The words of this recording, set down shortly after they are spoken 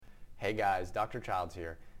Hey guys, Dr. Childs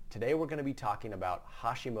here. Today we're going to be talking about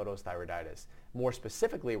Hashimoto's thyroiditis. More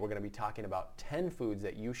specifically, we're going to be talking about 10 foods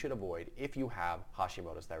that you should avoid if you have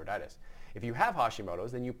Hashimoto's thyroiditis. If you have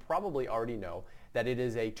Hashimoto's, then you probably already know that it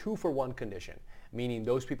is a 2-for-1 condition, meaning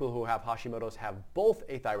those people who have Hashimoto's have both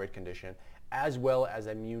a thyroid condition as well as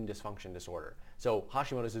immune dysfunction disorder. So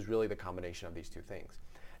Hashimoto's is really the combination of these two things.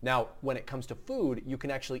 Now, when it comes to food, you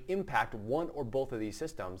can actually impact one or both of these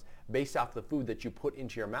systems based off the food that you put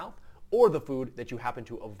into your mouth or the food that you happen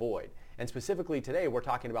to avoid. And specifically today, we're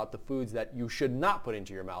talking about the foods that you should not put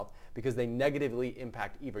into your mouth because they negatively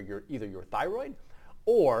impact either your thyroid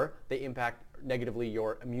or they impact negatively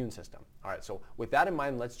your immune system. All right, so with that in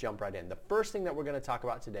mind, let's jump right in. The first thing that we're going to talk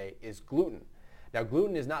about today is gluten. Now,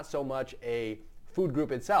 gluten is not so much a food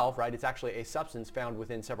group itself, right? It's actually a substance found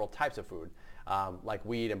within several types of food, like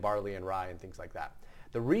wheat and barley and rye and things like that.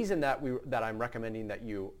 The reason that I'm recommending that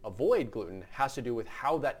you avoid gluten has to do with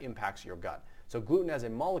how that impacts your gut. So gluten as a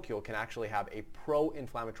molecule can actually have a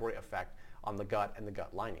pro-inflammatory effect on the gut and the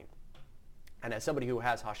gut lining. And as somebody who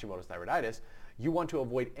has Hashimoto's thyroiditis, you want to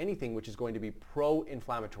avoid anything which is going to be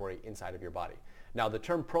pro-inflammatory inside of your body. Now, the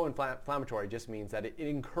term pro-inflammatory just means that it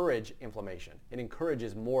encourages inflammation. It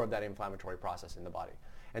encourages more of that inflammatory process in the body.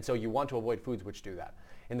 And so you want to avoid foods which do that.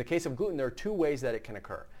 In the case of gluten, there are two ways that it can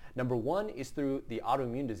occur. Number one is through the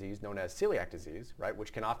autoimmune disease known as celiac disease, right,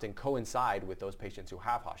 which can often coincide with those patients who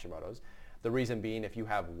have Hashimoto's. The reason being, if you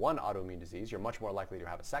have one autoimmune disease, you're much more likely to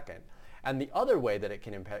have a second. And the other way that it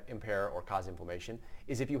can impair or cause inflammation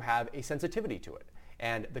is if you have a sensitivity to it.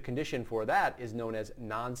 And the condition for that is known as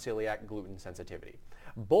non-celiac gluten sensitivity.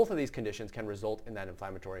 Both of these conditions can result in that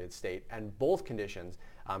inflammatory state, and both conditions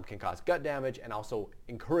can cause gut damage and also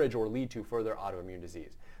encourage or lead to further autoimmune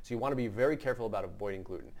disease. So you want to be very careful about avoiding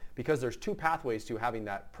gluten because there's two pathways to having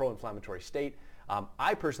that pro-inflammatory state.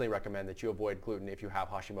 I personally recommend that you avoid gluten if you have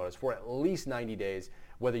Hashimoto's for at least 90 days,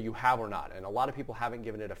 whether you have or not. And a lot of people haven't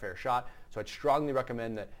given it a fair shot, so I'd strongly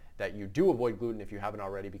recommend that you do avoid gluten if you haven't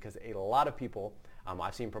already, because a lot of people,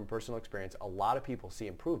 I've seen from personal experience, a lot of people see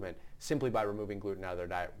improvement simply by removing gluten out of their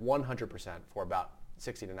diet 100% for about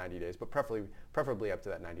 60 to 90 days, but preferably up to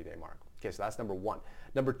that 90-day mark. Okay, so that's number one.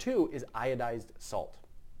 Number two is iodized salt.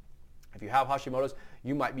 If you have Hashimoto's,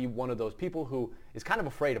 you might be one of those people who is kind of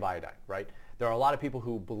afraid of iodine, right? There are a lot of people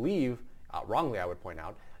who believe, wrongly I would point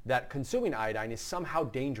out, that consuming iodine is somehow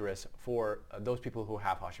dangerous for those people who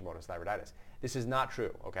have Hashimoto's thyroiditis. This is not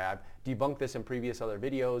true, okay? I've debunked this in previous other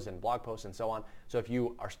videos and blog posts and so on. So if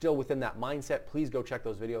you are still within that mindset, please go check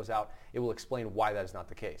those videos out. It will explain why that is not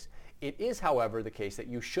the case. It is, however, the case that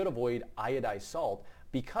you should avoid iodized salt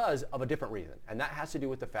because of a different reason. And that has to do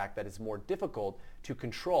with the fact that it's more difficult to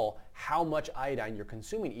control how much iodine you're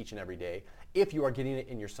consuming each and every day if you are getting it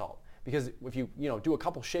in your salt. Because if you do a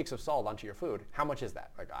couple shakes of salt onto your food, how much is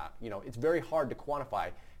that? Like, it's very hard to quantify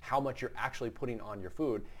how much you're actually putting on your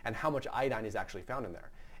food and how much iodine is actually found in there.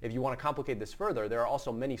 If you want to complicate this further, there are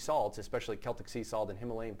also many salts, especially Celtic sea salt and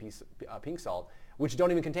Himalayan pink salt, which don't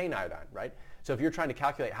even contain iodine, right? So if you're trying to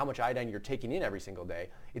calculate how much iodine you're taking in every single day,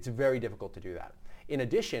 it's very difficult to do that. In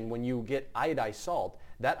addition, when you get iodized salt,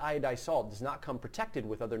 that iodized salt does not come protected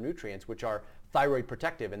with other nutrients which are thyroid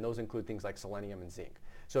protective, and those include things like selenium and zinc.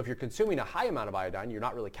 So if you're consuming a high amount of iodine, you're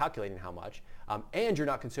not really calculating how much, and you're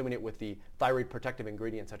not consuming it with the thyroid protective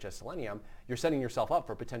ingredients such as selenium, you're setting yourself up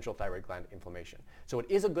for potential thyroid gland inflammation. So it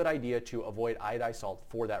is a good idea to avoid iodized salt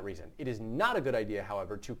for that reason. It is not a good idea,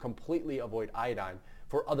 however, to completely avoid iodine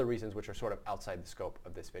for other reasons which are sort of outside the scope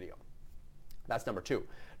of this video. That's number two.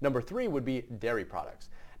 Number three would be dairy products.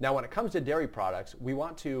 Now, when it comes to dairy products,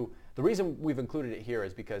 the reason we've included it here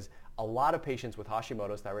is because a lot of patients with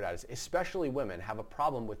Hashimoto's thyroiditis, especially women, have a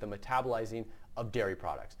problem with the metabolizing of dairy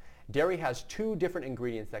products. Dairy has two different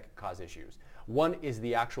ingredients that can cause issues. One is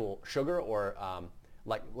the actual sugar, or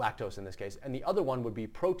like lactose in this case, and the other one would be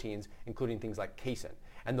proteins, including things like casein.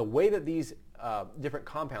 And the way that these different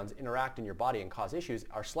compounds interact in your body and cause issues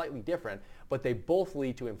are slightly different, but they both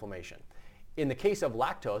lead to inflammation. In the case of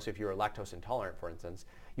lactose, if you're lactose intolerant, for instance,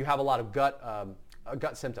 you have a lot of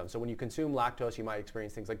gut symptoms. So when you consume lactose, you might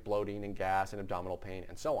experience things like bloating and gas and abdominal pain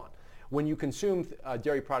and so on. When you consume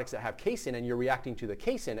dairy products that have casein and you're reacting to the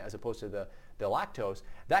casein as opposed to the lactose,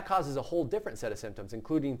 that causes a whole different set of symptoms,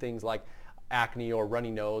 including things like acne or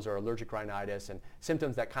runny nose or allergic rhinitis and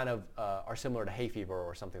symptoms that kind of are similar to hay fever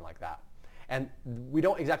or something like that. And we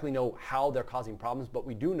don't exactly know how they're causing problems, but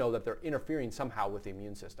we do know that they're interfering somehow with the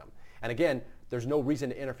immune system. And again, there's no reason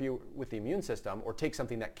to interfere with the immune system or take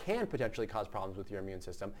something that can potentially cause problems with your immune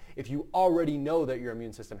system if you already know that your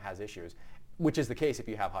immune system has issues, which is the case if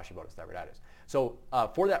you have Hashimoto's thyroiditis. So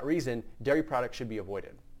for that reason, dairy products should be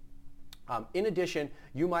avoided. In addition,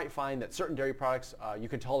 you might find that certain dairy products you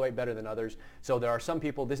can tolerate better than others. So there are some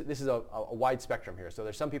people, this is a wide spectrum here. So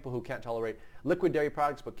there's some people who can't tolerate liquid dairy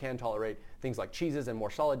products but can tolerate things like cheeses and more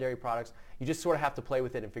solid dairy products. You just sort of have to play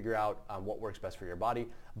with it and figure out what works best for your body.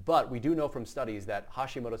 But we do know from studies that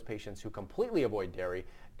Hashimoto's patients who completely avoid dairy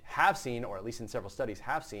have seen, or at least in several studies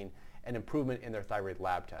have seen, an improvement in their thyroid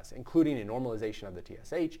lab tests, including a normalization of the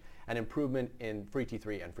TSH and improvement in free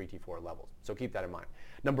T3 and free T4 levels. So keep that in mind.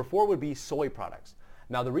 Number 4 would be soy products.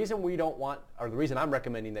 Now the reason we don't want, or the reason I'm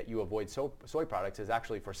recommending that you avoid soy products is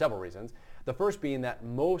actually for several reasons. The first being that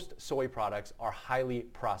most soy products are highly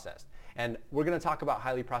processed. And we're going to talk about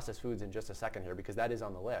highly processed foods in just a second here because that is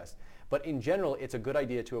on the list. But in general, it's a good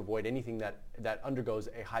idea to avoid anything that undergoes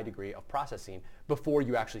a high degree of processing before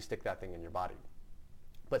you actually stick that thing in your body.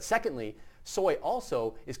 But secondly, soy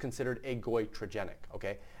also is considered a goitrogenic,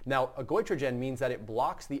 okay? Now, a goitrogen means that it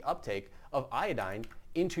blocks the uptake of iodine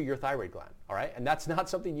into your thyroid gland, all right? And that's not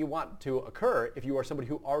something you want to occur if you are somebody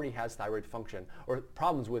who already has thyroid function or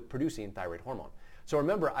problems with producing thyroid hormone. So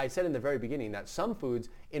remember, I said in the very beginning that some foods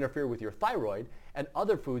interfere with your thyroid and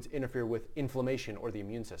other foods interfere with inflammation or the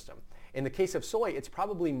immune system. In the case of soy, it's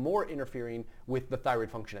probably more interfering with the thyroid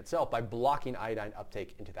function itself by blocking iodine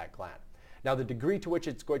uptake into that gland. Now, the degree to which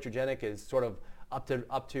it's goitrogenic is sort of up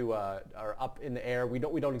in the air. We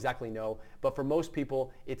don't exactly know, but for most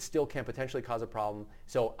people, it still can potentially cause a problem.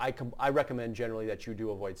 So I recommend generally that you do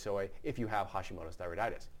avoid soy if you have Hashimoto's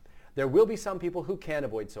thyroiditis. There will be some people who can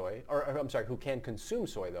avoid soy, who can consume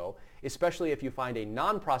soy though, especially if you find a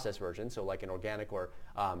non-processed version, so like an organic or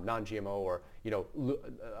non-GMO or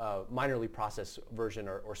minorly processed version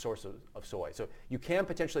or source of soy. So you can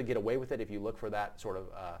potentially get away with it if you look for that sort of,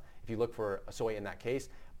 if you look for soy in that case.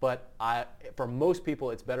 But for most people,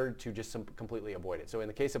 it's better to just completely avoid it. So in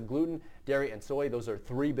the case of gluten, dairy, and soy, those are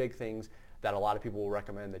 3 big things that a lot of people will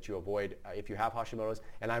recommend that you avoid if you have Hashimoto's,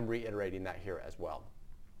 and I'm reiterating that here as well.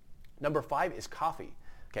 Number 5 is coffee.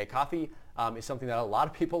 Okay, coffee is something that a lot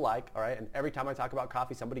of people like, all right? And every time I talk about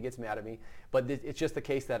coffee, somebody gets mad at me. But it's just the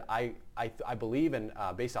case that I believe, and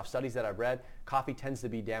based off studies that I've read, coffee tends to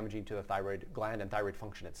be damaging to the thyroid gland and thyroid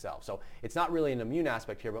function itself. So it's not really an immune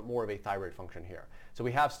aspect here, but more of a thyroid function here. So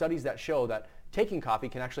we have studies that show that taking coffee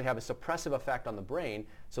can actually have a suppressive effect on the brain,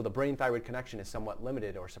 so the brain-thyroid connection is somewhat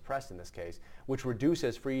limited or suppressed in this case, which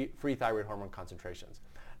reduces free thyroid hormone concentrations.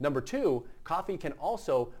 Number 2, coffee can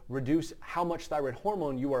also reduce how much thyroid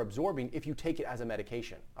hormone you are absorbing if you take it as a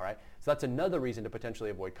medication, all right? So that's another reason to potentially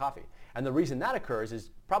avoid coffee. And the reason that occurs is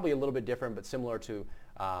probably a little bit different, but similar to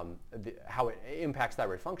how it impacts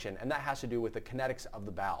thyroid function, and that has to do with the kinetics of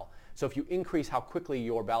the bowel. So if you increase how quickly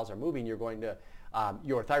your bowels are moving, you're going to,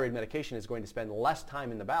 your thyroid medication is going to spend less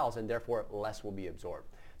time in the bowels, and therefore less will be absorbed.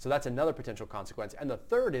 So that's another potential consequence. And the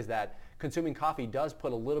third is that consuming coffee does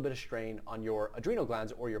put a little bit of strain on your adrenal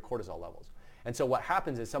glands or your cortisol levels. And so what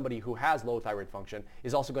happens is somebody who has low thyroid function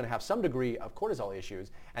is also going to have some degree of cortisol issues.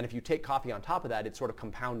 And if you take coffee on top of that, it's sort of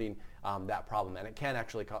compounding that problem. And it can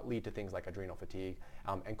actually lead to things like adrenal fatigue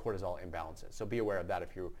and cortisol imbalances. So be aware of that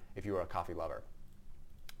if you're a coffee lover.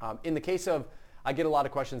 In the case of, I get a lot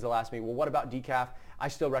of questions that'll ask me, well, what about decaf? I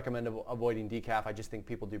still recommend avoiding decaf. I just think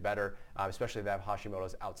people do better, especially if they have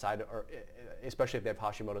Hashimoto's especially if they have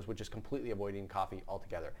Hashimoto's, which is completely avoiding coffee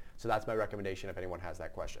altogether. So that's my recommendation if anyone has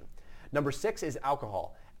that question. Number 6 is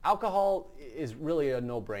alcohol. Alcohol is really a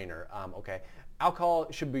no-brainer, okay? Alcohol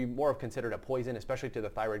should be more of considered a poison, especially to the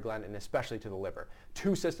thyroid gland and especially to the liver.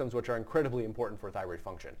 2 systems which are incredibly important for thyroid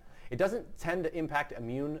function. It doesn't tend to impact the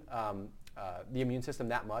immune system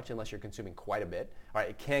that much unless you're consuming quite a bit. All right,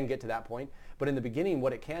 it can get to that point, but in the beginning,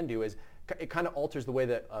 what it can do is it kind of alters the way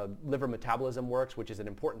that liver metabolism works, which is an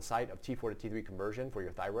important site of T4 to T3 conversion for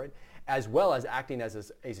your thyroid, as well as acting as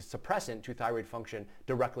a suppressant to thyroid function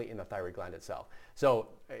directly in the thyroid gland itself. So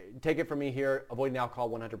take it from me here, avoiding alcohol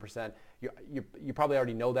 100%. You probably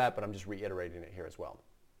already know that, but I'm just reiterating it here as well.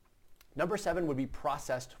 Number 7 would be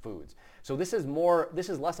processed foods. So this is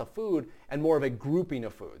less a food and more of a grouping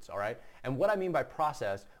of foods, all right? And what I mean by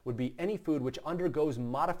processed would be any food which undergoes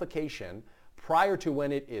modification prior to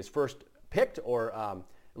when it is first picked, or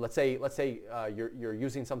let's say you're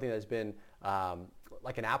using something that's been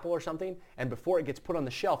like an apple or something, and before it gets put on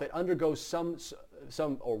the shelf, it undergoes some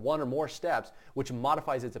or one or more steps which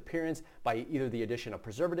modifies its appearance by either the addition of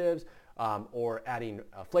preservatives or adding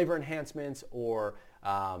flavor enhancements or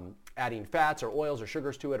adding fats or oils or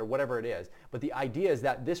sugars to it or whatever it is. But the idea is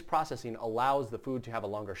that this processing allows the food to have a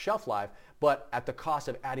longer shelf life, but at the cost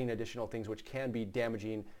of adding additional things which can be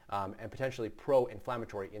damaging and potentially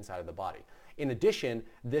pro-inflammatory inside of the body. In addition,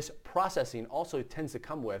 this processing also tends to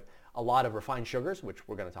come with a lot of refined sugars, which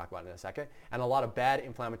we're going to talk about in a second, and a lot of bad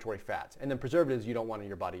inflammatory fats. And then preservatives you don't want in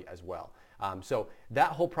your body as well. So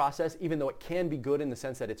that whole process, even though it can be good in the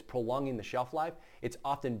sense that it's prolonging the shelf life, it's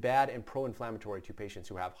often bad and pro-inflammatory to patients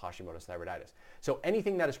who have Hashimoto's thyroiditis. So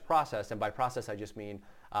anything that is processed, and by process I just mean,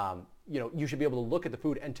 you should be able to look at the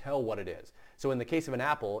food and tell what it is. So in the case of an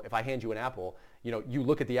apple, if I hand you an apple, you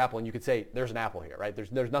look at the apple and you could say, there's an apple here, right?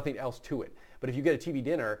 There's nothing else to it. But if you get a TV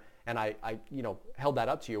dinner and I held that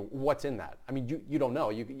up to you, what's in that? I mean, you don't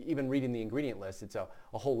know. Even reading the ingredient list, it's a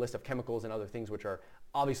whole list of chemicals and other things which are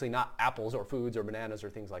obviously not apples or foods or bananas or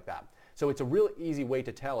things like that. So it's a real easy way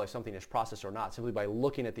to tell if something is processed or not, simply by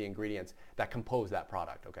looking at the ingredients that compose that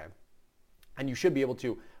product, okay? And you should be able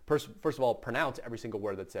to, first of all, pronounce every single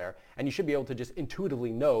word that's there, and you should be able to just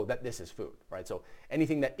intuitively know that this is food, right? So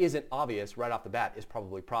anything that isn't obvious right off the bat is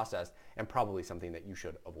probably processed and probably something that you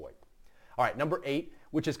should avoid. All right, number 8,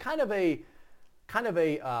 which is kind of a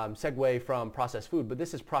segue from processed food, but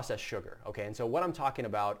this is processed sugar, okay? And so what I'm talking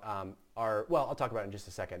about I'll talk about it in just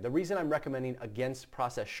a second. The reason I'm recommending against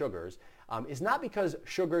processed sugars is not because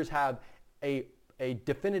sugars have a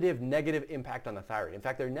definitive negative impact on the thyroid. In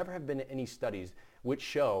fact, there never have been any studies which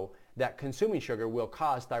show that consuming sugar will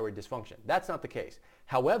cause thyroid dysfunction. That's not the case.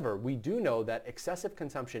 However, we do know that excessive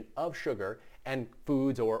consumption of sugar and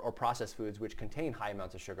foods or processed foods which contain high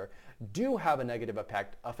amounts of sugar do have a negative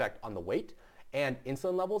effect on the weight and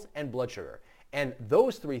insulin levels and blood sugar. And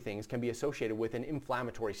those three things can be associated with an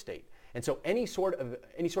inflammatory state. And so any sort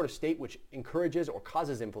of state which encourages or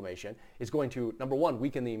causes inflammation is going to, number one,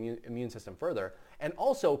 weaken the immune system further, and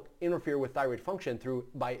also interfere with thyroid function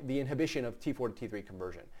by the inhibition of T4 to T3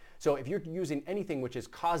 conversion. So if you're using anything which is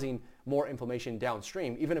causing more inflammation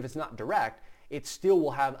downstream, even if it's not direct, it still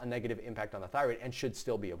will have a negative impact on the thyroid and should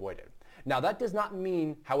still be avoided. Now that does not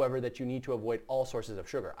mean, however, that you need to avoid all sources of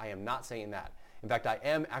sugar. I am not saying that. In fact, I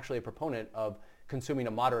am actually a proponent of consuming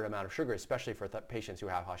a moderate amount of sugar, especially for patients who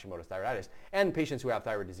have Hashimoto's thyroiditis and patients who have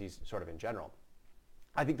thyroid disease sort of in general.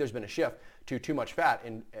 I think there's been a shift to too much fat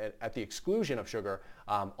at the exclusion of sugar,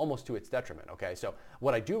 almost to its detriment, okay? So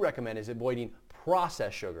what I do recommend is avoiding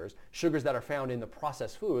processed sugars that are found in the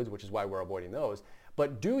processed foods, which is why we're avoiding those,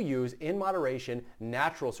 but do use in moderation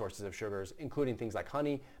natural sources of sugars, including things like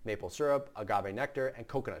honey, maple syrup, agave nectar, and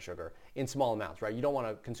coconut sugar in small amounts, right? You don't want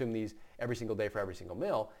to consume these every single day for every single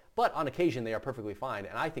meal, but on occasion they are perfectly fine,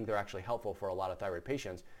 and I think they're actually helpful for a lot of thyroid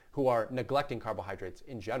patients who are neglecting carbohydrates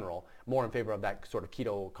in general, more in favor of that sort of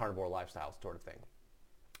keto carnivore lifestyle sort of thing.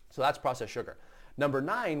 So that's processed sugar. Number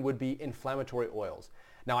 9 would be inflammatory oils.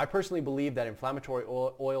 Now, I personally believe that inflammatory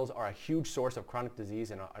oils are a huge source of chronic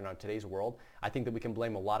disease in today's world. I think that we can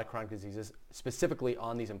blame a lot of chronic diseases specifically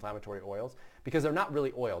on these inflammatory oils because they're not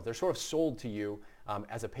really oils. They're sort of sold to you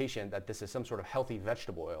as a patient that this is some sort of healthy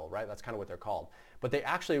vegetable oil, right? That's kind of what they're called. But they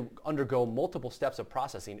actually undergo multiple steps of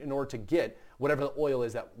processing in order to get whatever the oil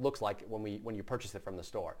is that looks like when you purchase it from the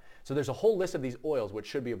store. So there's a whole list of these oils which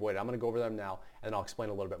should be avoided. I'm going to go over them now, and then I'll explain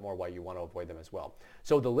a little bit more why you want to avoid them as well.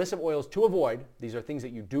 So the list of oils to avoid, these are things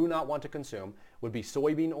that you do not want to consume, would be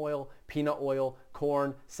soybean oil, peanut oil,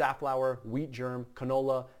 corn, safflower, wheat germ,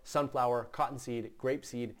 canola, sunflower, cottonseed,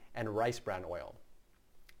 grapeseed, and rice bran oil.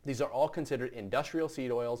 These are all considered industrial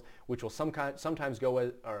seed oils, which will sometimes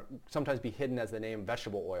be hidden as the name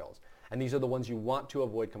vegetable oils. And these are the ones you want to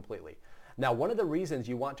avoid completely. Now, one of the reasons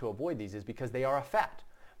you want to avoid these is because they are a fat.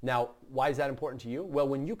 Now, why is that important to you? Well,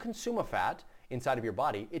 when you consume a fat inside of your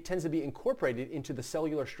body, it tends to be incorporated into the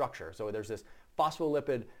cellular structure. So there's this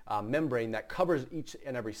phospholipid membrane that covers each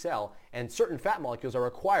and every cell, and certain fat molecules are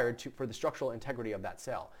required for the structural integrity of that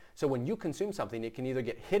cell. So when you consume something, it can either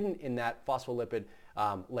get hidden in that phospholipid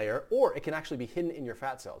layer, or it can actually be hidden in your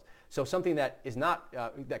fat cells. So something that is not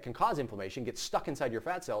that can cause inflammation gets stuck inside your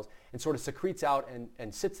fat cells and sort of secretes out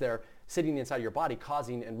and sits there, sitting inside your body,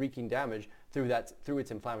 causing and wreaking damage through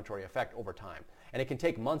its inflammatory effect over time. And it can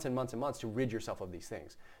take months and months and months to rid yourself of these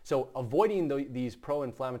things. So avoiding these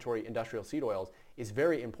pro-inflammatory industrial seed oils is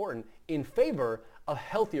very important in favor of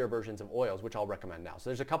healthier versions of oils, which I'll recommend now. So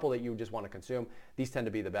there's a couple that you just want to consume. These tend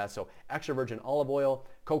to be the best. So extra virgin olive oil,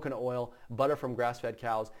 coconut oil, butter from grass-fed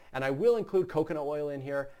cows, and I will include coconut oil in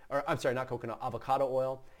here, or I'm sorry, not coconut, avocado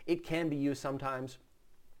oil. It can be used sometimes.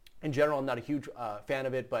 In general, I'm not a huge fan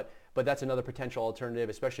of it, but that's another potential alternative,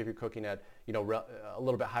 especially if you're cooking at a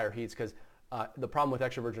little bit higher heats, because the problem with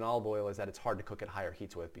extra virgin olive oil is that it's hard to cook at higher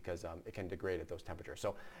heats with because it can degrade at those temperatures.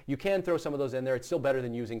 So you can throw some of those in there. It's still better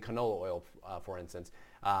than using canola oil, for instance,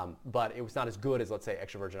 but it was not as good as, let's say,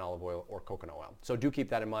 extra virgin olive oil or coconut oil. So do keep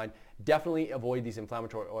that in mind. Definitely avoid these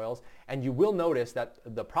inflammatory oils. And you will notice that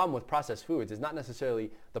the problem with processed foods is not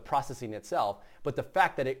necessarily the processing itself, but the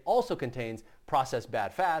fact that it also contains processed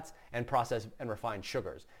bad fats and processed and refined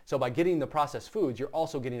sugars. So by getting the processed foods, you're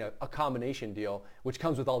also getting a combination deal, which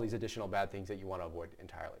comes with all these additional bad things that you want to avoid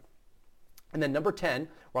entirely. And then number 10,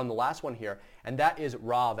 we're on the last one here, and that is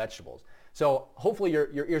raw vegetables. So hopefully your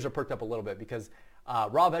ears are perked up a little bit, because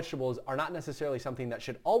raw vegetables are not necessarily something that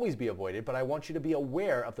should always be avoided, but I want you to be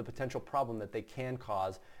aware of the potential problem that they can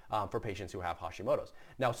cause for patients who have Hashimoto's.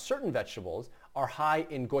 Now, certain vegetables are high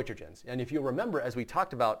in goitrogens. And if you remember, as we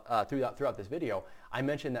talked about throughout this video, I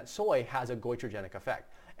mentioned that soy has a goitrogenic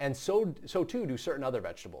effect. And so too do certain other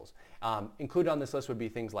vegetables. Included on this list would be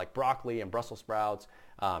things like broccoli and Brussels sprouts,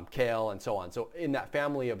 kale, and so on. So in that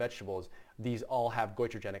family of vegetables, these all have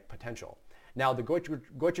goitrogenic potential. Now, the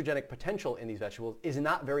goitrogenic potential in these vegetables is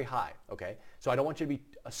not very high, okay? So I don't want you to be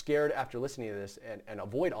scared after listening to this and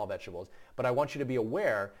avoid all vegetables, but I want you to be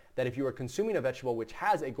aware that if you are consuming a vegetable which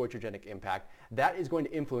has a goitrogenic impact, that is going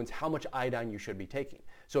to influence how much iodine you should be taking.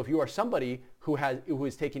 So if you are somebody who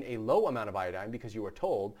is taking a low amount of iodine because you were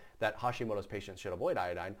told that Hashimoto's patients should avoid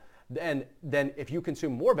iodine, then if you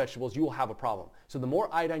consume more vegetables, you will have a problem. So the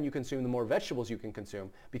more iodine you consume, the more vegetables you can consume,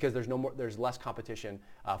 because there's less competition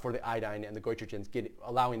for the iodine and the goitrogens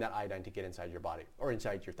allowing that iodine to get inside your body, or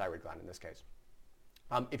inside your thyroid gland in this case.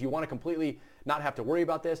 If you want to completely not have to worry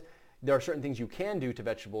about this, there are certain things you can do to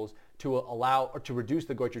vegetables to allow or to reduce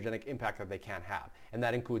the goitrogenic impact that they can have, and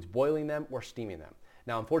that includes boiling them or steaming them.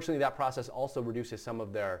 Now, unfortunately, that process also reduces some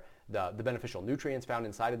of the beneficial nutrients found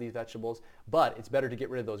inside of these vegetables, but it's better to get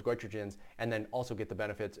rid of those goitrogens and then also get the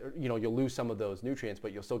benefits. You'll lose some of those nutrients,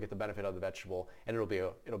 but you'll still get the benefit of the vegetable, and it'll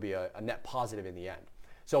be a net positive in the end.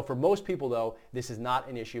 So for most people, though, this is not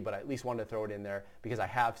an issue, but I at least wanted to throw it in there because I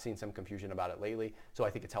have seen some confusion about it lately, so I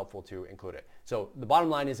think it's helpful to include it. So the bottom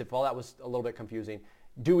line is, if all that was a little bit confusing,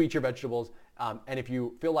 do eat your vegetables, and if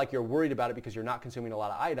you feel like you're worried about it because you're not consuming a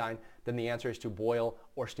lot of iodine, then the answer is to boil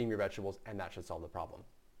or steam your vegetables, and that should solve the problem.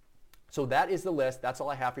 So that is the list. That's all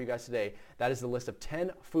I have for you guys today. That is the list of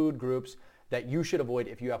 10 food groups that you should avoid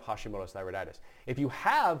if you have Hashimoto's thyroiditis. If you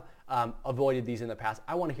have avoided these in the past,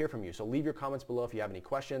 I want to hear from you. So leave your comments below if you have any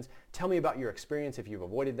questions. Tell me about your experience if you've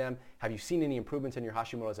avoided them. Have you seen any improvements in your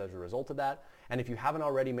Hashimoto's as a result of that? And if you haven't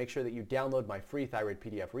already, make sure that you download my free thyroid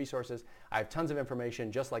PDF resources. I have tons of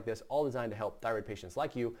information just like this, all designed to help thyroid patients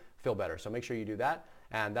like you feel better. So make sure you do that.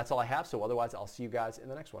 And that's all I have. So otherwise, I'll see you guys in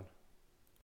the next one.